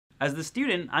As the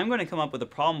student, I'm going to come up with a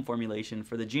problem formulation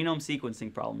for the genome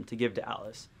sequencing problem to give to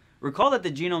Alice. Recall that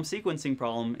the genome sequencing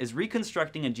problem is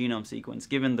reconstructing a genome sequence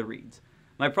given the reads.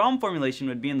 My problem formulation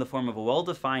would be in the form of a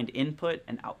well-defined input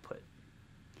and output.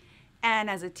 And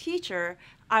as a teacher,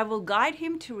 I will guide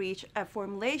him to reach a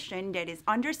formulation that is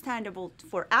understandable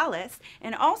for Alice,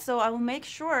 and also I will make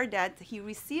sure that he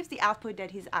receives the output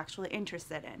that he's actually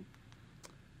interested in.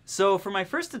 So for my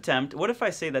first attempt, what if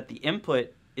I say that the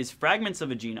input is fragments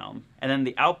of a genome, and then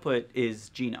the output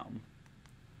is genome?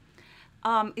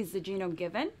 Is the genome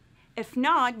given? If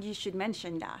not, you should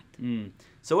mention that.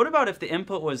 So what about if the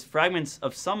input was fragments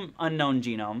of some unknown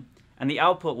genome, and the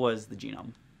output was the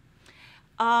genome?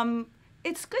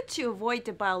 It's good to avoid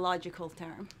the biological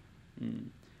term.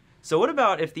 So what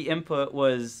about if the input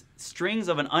was strings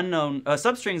of an unknown,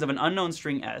 substrings of an unknown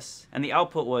string S, and the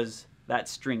output was that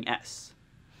string S?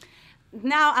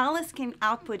 Now Alice can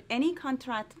output any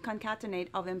concatenate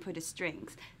of input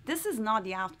strings. This is not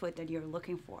the output that you're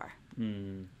looking for.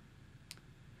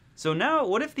 So now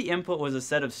what if the input was a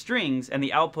set of strings and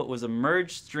the output was a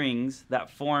merged strings that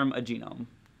form a genome?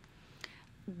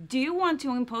 Do you want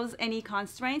to impose any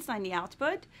constraints on the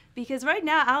output? Because right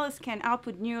now Alice can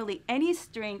output nearly any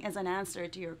string as an answer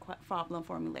to your problem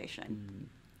formulation.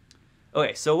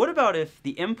 Okay, so what about if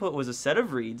the input was a set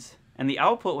of reads and the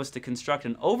output was to construct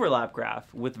an overlap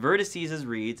graph with vertices as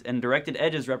reads and directed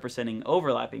edges representing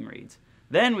overlapping reads?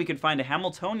 Then we could find a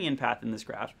Hamiltonian path in this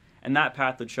graph, and that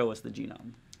path would show us the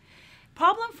genome.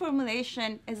 Problem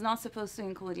formulation is not supposed to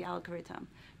include the algorithm.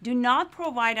 Do not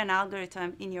provide an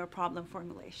algorithm in your problem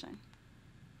formulation.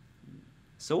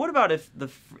 So what about if the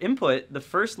input, the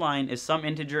first line, is some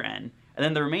integer n, and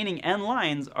then the remaining n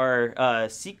lines are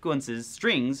sequences,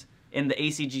 strings, in the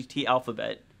ACGT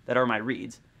alphabet that are my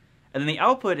reads, and then the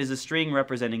output is a string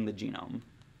representing the genome?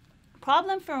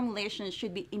 Problem formulation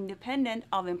should be independent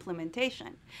of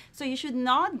implementation. So you should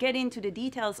not get into the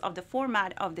details of the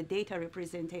format of the data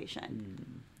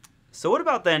representation. So what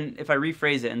about then if I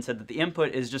rephrase it and said that the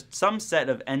input is just some set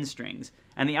of n strings,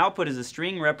 and the output is a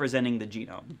string representing the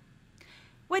genome?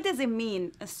 What does it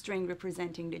mean, a string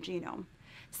representing the genome?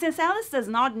 Since Alice does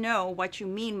not know what you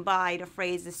mean by the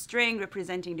phrase "a string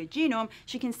representing the genome,"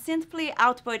 she can simply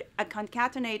output a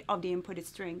concatenate of the input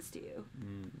strings to you.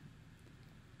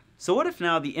 So what if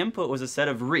now the input was a set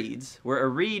of reads, where a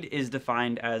read is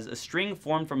defined as a string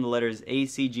formed from the letters A,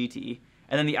 C, G, T,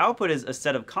 and then the output is a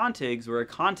set of contigs, where a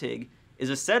contig is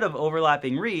a set of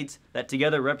overlapping reads that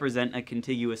together represent a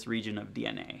contiguous region of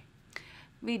DNA?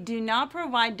 We do not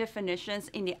provide definitions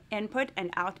in the input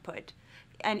and output.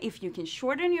 And if you can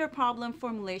shorten your problem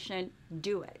formulation,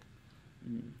 do it.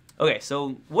 Okay,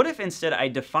 so what if instead I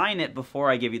define it before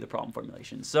I give you the problem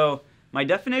formulation? So my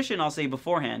definition, I'll say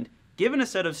beforehand, given a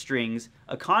set of strings,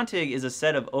 a contig is a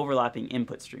set of overlapping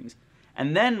input strings.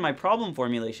 And then my problem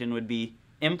formulation would be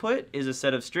input is a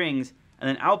set of strings, and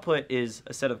then output is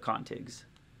a set of contigs.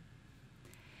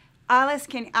 Alice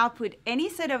can output any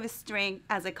set of a string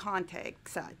as a contig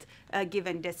set,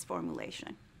 given this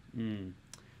formulation.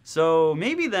 So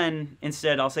maybe then,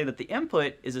 instead, I'll say that the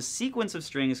input is a sequence of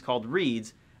strings called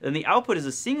reads, and the output is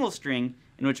a single string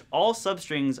in which all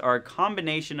substrings are a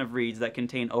combination of reads that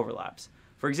contain overlaps.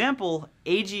 For example,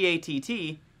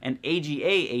 AGATT and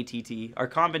AGAATT are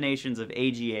combinations of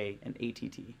AGA and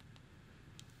ATT.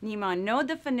 Nima, no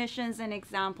definitions and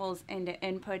examples in the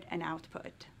input and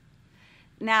output.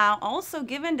 Now, also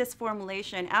given this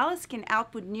formulation, Alice can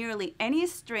output nearly any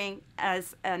string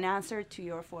as an answer to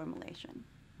your formulation.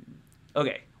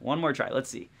 Okay, one more try. Let's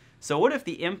see. So what if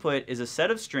the input is a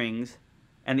set of strings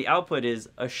and the output is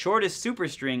a shortest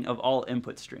superstring of all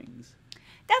input strings?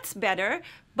 That's better,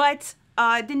 but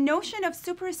the notion of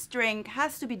superstring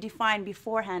has to be defined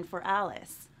beforehand for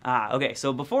Alice. Okay,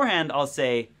 so beforehand I'll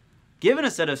say, given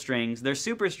a set of strings, their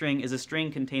superstring is a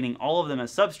string containing all of them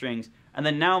as substrings, and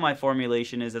then now my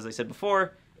formulation is, as I said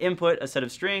before, input a set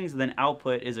of strings, then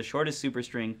output is a shortest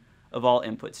superstring of all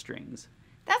input strings.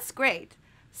 That's great.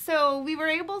 So we were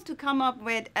able to come up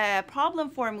with a problem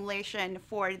formulation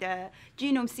for the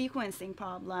genome sequencing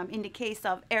problem in the case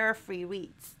of error-free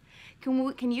reads.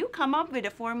 Can you come up with a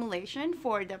formulation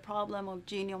for the problem of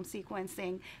genome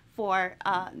sequencing for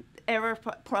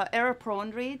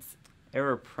error-prone reads?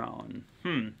 Error-prone.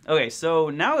 Okay, so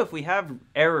now if we have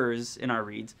errors in our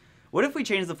reads, what if we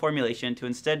change the formulation to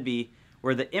instead be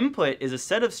where the input is a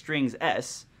set of strings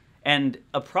S and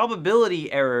a probability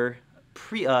of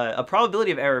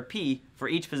error P for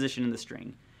each position in the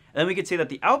string. And then we could say that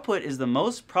the output is the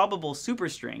most probable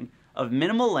superstring of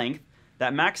minimal length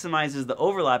that maximizes the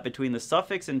overlap between the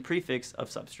suffix and prefix of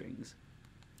substrings.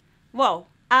 Whoa,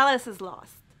 Alice is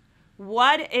lost.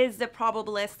 what is the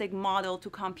probabilistic model to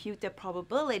compute the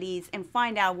probabilities and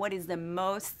find out what is the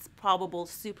most probable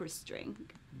superstring.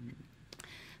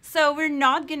 So we're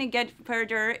not going to get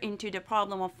further into the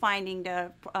problem of finding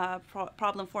the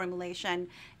problem formulation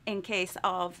in case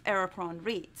of error-prone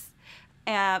reads.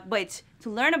 But to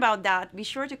learn about that, be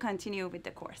sure to continue with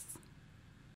the course.